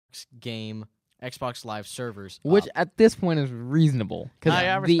game, Xbox Live servers. Which at this point is reasonable. Because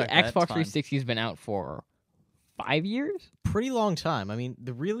I the respect that. It's Xbox fine. 360 has been out for 5 years? Pretty long time. I mean,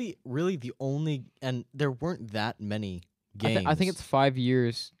 really the only, and there weren't that many games. I think it's 5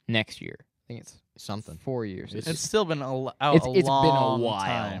 years next year. I think it's something. 4 years. It's still been out It's been a long while.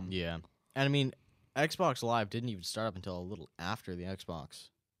 time. Yeah. And I mean, Xbox Live didn't even start up until a little after the Xbox.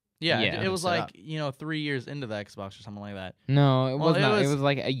 Yeah, Yeah. it was Set like, up. 3 years into the Xbox or something like that. No, it Well, was it not. It was- was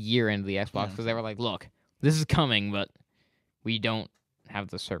like a year into the Xbox because they were like, look, this is coming, but we don't have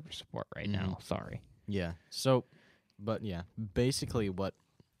the server support right now. Sorry. Yeah. So, but yeah, basically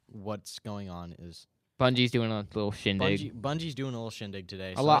what's going on is Bungie's doing a little shindig. Bungie's doing a little shindig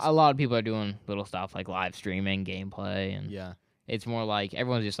today. A lot of people are doing little stuff like live streaming, gameplay, and Yeah. it's more like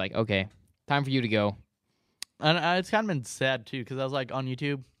everyone's just like, okay, time for you to go. And it's kind of been sad, too, because I was like on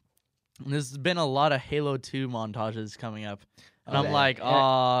YouTube. And there's been a lot of Halo 2 montages coming up. And I'm Okay. like,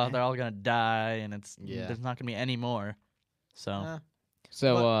 oh, they're all going to die, and Yeah. there's not going to be any more. So,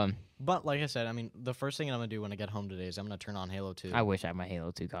 So, But like I said, I mean, the first thing I'm gonna do when I get home today is I'm gonna turn on Halo 2. I wish I had my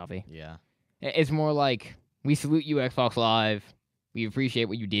Halo 2 copy. Yeah. It's more like, we salute you, Xbox Live. We appreciate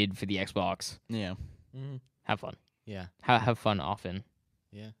what you did for the Xbox. yeah. Mm-hmm. Have fun. Yeah. Have fun often.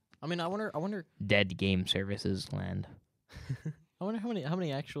 Yeah. I mean, I wonder Dead game services land.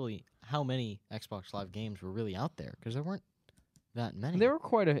 how many Xbox Live games were really out there? Because there weren't that many. There were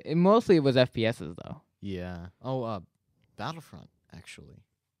quite mostly it was FPSs though. Yeah. Oh, Battlefront actually.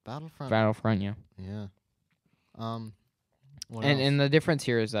 Battlefront. Yeah. Yeah. What And else? the difference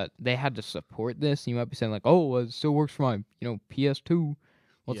here is that they had to support this. You might be saying like, oh, well, it still works for my PS2.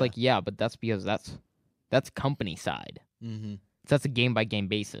 Well, it's Yeah. like, yeah, but that's because that's company side. Mm-hmm. That's a game by game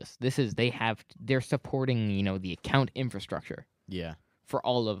basis. This is they're supporting the account infrastructure Yeah. for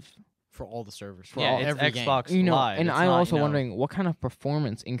all of For all the servers. For Yeah, all, it's every game. Xbox you know. Live. And It's I'm not, also you know- wondering what kind of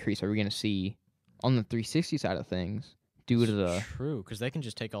performance increase are we going to see on the 360 side of things due to the True, because they can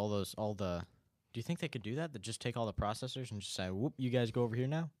just take all the. Do you think they could do that? That just take all the processors and just say, "Whoop, you guys go over here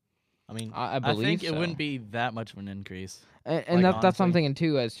now." I mean, I I believe think so. it wouldn't be that much of an increase. And like, that's what I'm honestly. thinking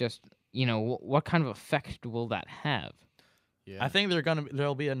too. As just what kind of effect will that have? yeah. I think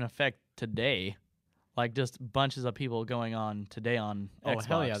there'll be an effect today, like just bunches of people going on today on Oh Xbox.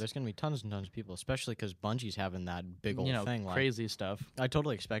 hell yeah! There's gonna be tons and tons of people, especially because Bungie's having that big old thing. Like, crazy stuff. I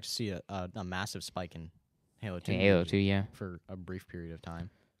totally expect to see a massive spike in Halo 2 Halo 2, yeah. for a brief period of time.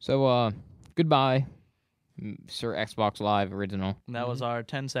 So goodbye, Sir Xbox Live original. And that was our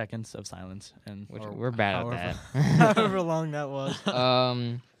 10 seconds of silence. And Which Or we're bad however- at that. However long that was.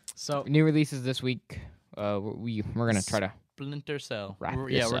 So New releases this week. We're gonna try to. Splinter Cell. Wrap We're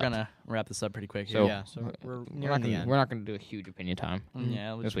this up. gonna wrap this up pretty quick. So- here. we're We're nearing the end. not gonna do a huge opinion time. Yeah,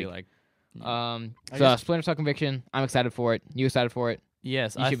 it'll this just be week. like. I So guess- Splinter Cell Conviction. I'm excited for it. You excited for it?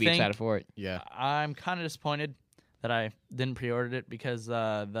 Yes, You I should be think excited for it. Yeah. I'm kind of disappointed that I didn't pre-order it because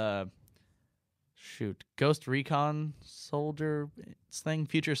Ghost Recon Soldier thing,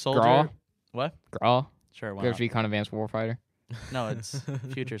 Future Soldier. Graw? What? Graw. Sure, why Ghost not? Recon Advanced Warfighter. No, it's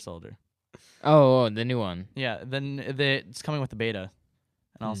Future Soldier. Oh, the new one. Yeah, then it's coming with the beta,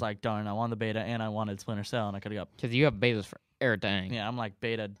 and I was Hmm. like, darn, I wanted the beta and I wanted Splinter Cell, and I could have got. Because you have betas for everything. Yeah, I'm like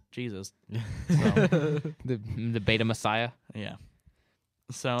beta Jesus. The beta messiah. Yeah.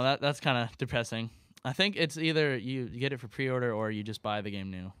 So that's kind of depressing. I think it's either you get it for pre-order or you just buy the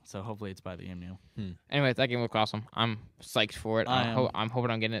game new. So hopefully it's buy the game new. Anyways, that game looks awesome. I'm psyched for it. I am. I'm hoping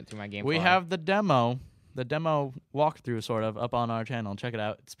I'm getting it through my game. We file. have the demo walkthrough sort of up on our channel. Check it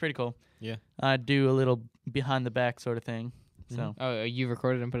out. It's pretty cool. Yeah. I do a little behind the back sort of thing. So Oh, you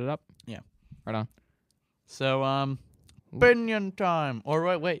recorded and put it up? Yeah. Right on. so opinion time.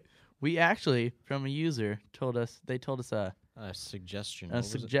 Or wait. We actually from a user told us a A suggestion. What was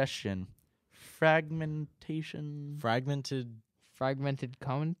it? suggestion. Fragmentation. Fragmented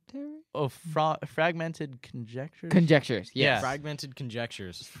commentary? Oh, fragmented conjectures. Conjectures. Yeah. Yes. Fragmented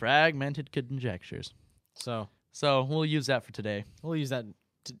conjectures. Fragmented conjectures. So So we'll use that for today. we'll use that.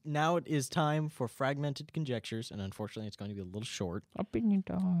 Now it is time for fragmented conjectures, and unfortunately, it's going to be a little short. Opinion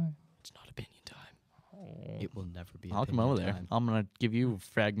time. It's not opinion time. It will never be. I'll come opinion over there. time. I'm gonna give you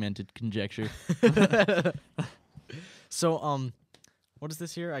fragmented conjecture. So, what is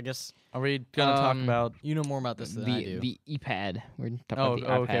this here? I guess Are we gonna talk Um, about? you know more about this than I do. The iPad. We're talking Oh, about the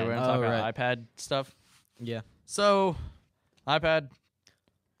iPad. okay. We're gonna talk Oh, about iPad stuff. yeah, So, iPad.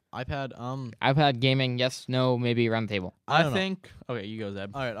 iPad. iPad gaming. Yes. No. Maybe around the table. I I don't know. think. Okay, you go,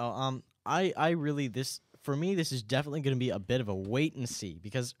 Zeb. All right. I really for me this is definitely going to be a bit of a wait and see,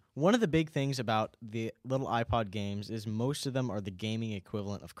 because one of the big things about the little iPod games is most of them are the gaming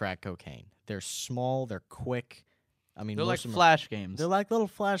equivalent of crack cocaine. They're small, they're quick, I mean, They're like most of them Flash games. they're like little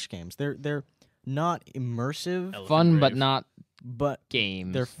Flash games. They're not immersive, Fun, but Rave. not but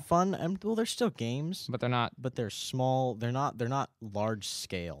games. they're fun. And well, they're still games, but they're not. but they're small. They're not large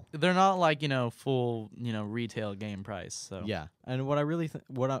scale. They're not like full retail game price. So Yeah, and what I really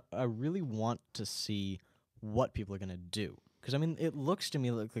I really want to see what people are gonna do, because I mean, it looks to me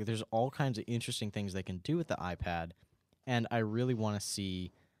like there's all kinds of interesting things they can do with the iPad, and I really want to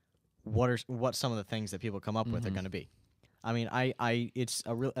see what some of the things that people come up with are gonna be. I mean, it's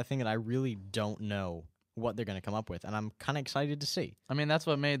a real a thing that I really don't know what they're gonna come up with, and I'm kind of excited to see. I mean, that's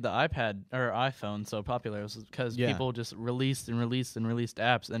what made the iPad or iPhone so popular, was because Yeah. people just released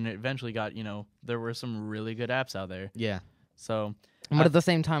apps, and it eventually got there were some really good apps out there. Yeah, So But at the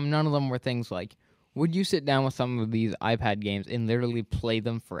same time, none of them were things like, would you sit down with some of these iPad games and literally play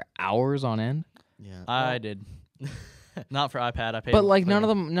them for hours on end? yeah. I did. Not for iPad. I paid. But like for none of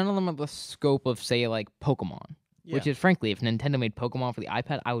them have the scope of say like Pokemon, Yeah. which is frankly, if Nintendo made Pokemon for the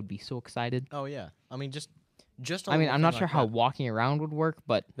iPad, I would be so excited. Oh yeah. I mean, just. I mean, I'm not sure how That. walking around would work,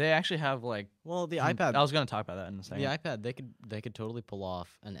 but They actually have like Well, the iPad. I was gonna talk about that in a second. The iPad, they could totally pull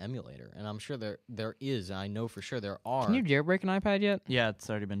off an emulator, and I'm sure there is, and I know for sure there are. can you jailbreak an iPad yet? Yeah, it's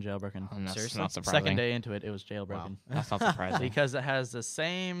already been jailbroken. Oh, that's Seriously? not surprising. Second day into it, it was jailbroken. That's not surprising. Because it has the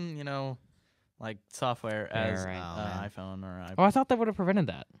same, like software as right. Oh, man. iPhone or iPad. Oh, I thought that would have prevented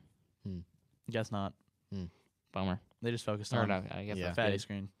that. Guess not. Bummer. They just focused Or on no, I guess Yeah. that's fatty good.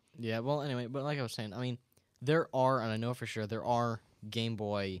 screen. Yeah. Well, anyway, but like I was saying, I mean, there are, and I know for sure there are Game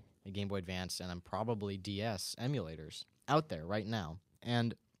Boy Advance, and probably DS emulators out there right now,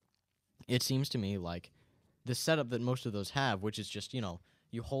 and it seems to me like the setup that most of those have, which is just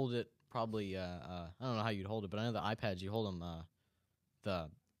you hold it probably I don't know how you'd hold it, but I know the iPads you hold them the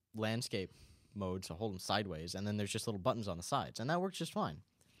landscape mode, so hold them sideways, and then there's just little buttons on the sides, and that works just fine.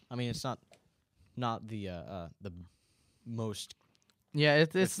 I mean, it's not the most Yeah,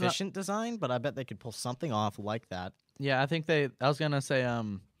 it's not, efficient design, but I bet they could pull something off like that. yeah. I think I was gonna say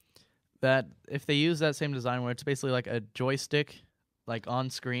that if they use that same design where it's basically like a joystick, like on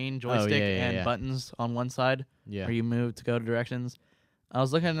screen joystick and yeah. buttons on one side Yeah. where you move to go to directions. I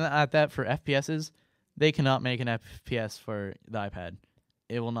was looking at that for FPSs. They cannot make an FPS for the iPad.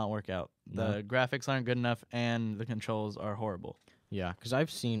 It will not work out. The graphics aren't good enough, and the controls are horrible. Yeah, because I've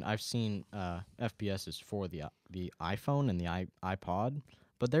seen FPSs for the iPhone and the iPod,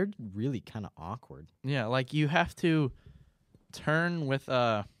 but they're really kind of awkward. Yeah, like you have to turn with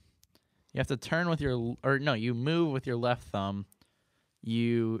you move with your left thumb,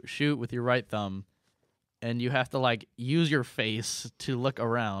 you shoot with your right thumb, and you have to like use your face to look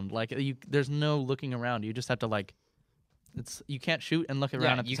around. Like there's no looking around. You just have to like you can't shoot and look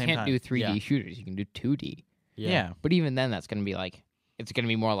around at the you same can't time. do 3D Yeah. shooters. You can do 2D. Yeah. But even then, that's going to be like, it's going to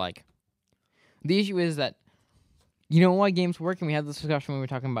be more like, the issue is that, you know why games work? And we had this discussion when we were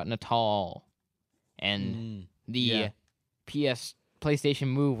talking about Natal and the yeah. PlayStation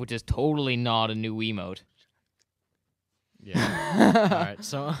Move, which is totally not a new emote. Yeah. All right.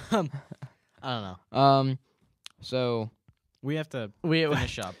 So I don't know. So We have to We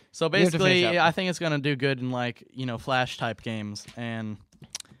finish up. So We have to finish basically, up. I think it's gonna do good in like Flash type games, and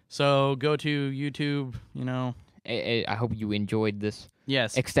so go to YouTube. I hope you enjoyed this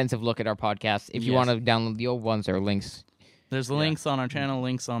Yes, extensive look at our podcast. If you Yes. want to download the old ones, there are links there's links on our channel,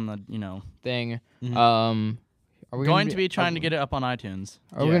 links on the thing. Mhm. Are we going to be trying to get it up on iTunes.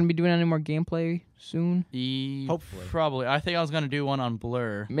 Are we Yeah. going to be doing any more gameplay soon? Hopefully. Probably. I think I was gonna do one on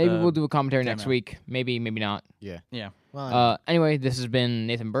Blur. Maybe the we'll do a commentary next demo. week. Maybe not. Yeah. Yeah. Well, Anyway, this has been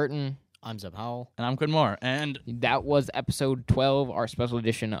Nathan Berton. I'm Zeb Howell. And I'm Quinn Moore. And That was episode 12, our special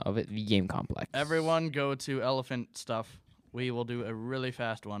edition of The Game Complex. everyone go to Elephant Stuff. We will do a really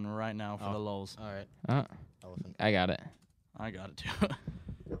fast one right now for the lulz. All right. Elephant. I got it. I got it too.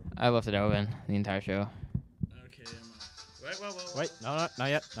 I left it open the entire show. Okay. Wait. Wait. No, not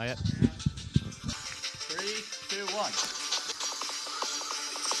yet. Not yet. 3, 2, 1.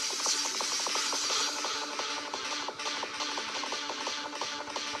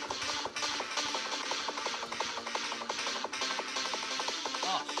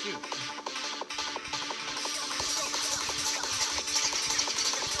 Oh, shoot.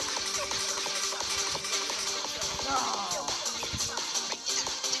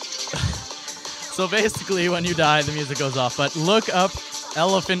 So basically, when you die, the music goes off. But look up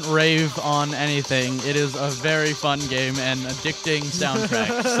Elephant Rave on anything. It is a very fun game and addicting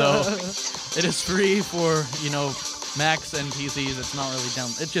soundtrack. So it is free for, Macs and PCs. It's not really down.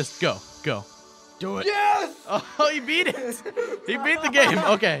 It just go. Do it. Yes! Oh, he beat it. He beat the game.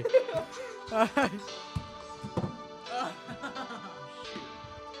 Okay.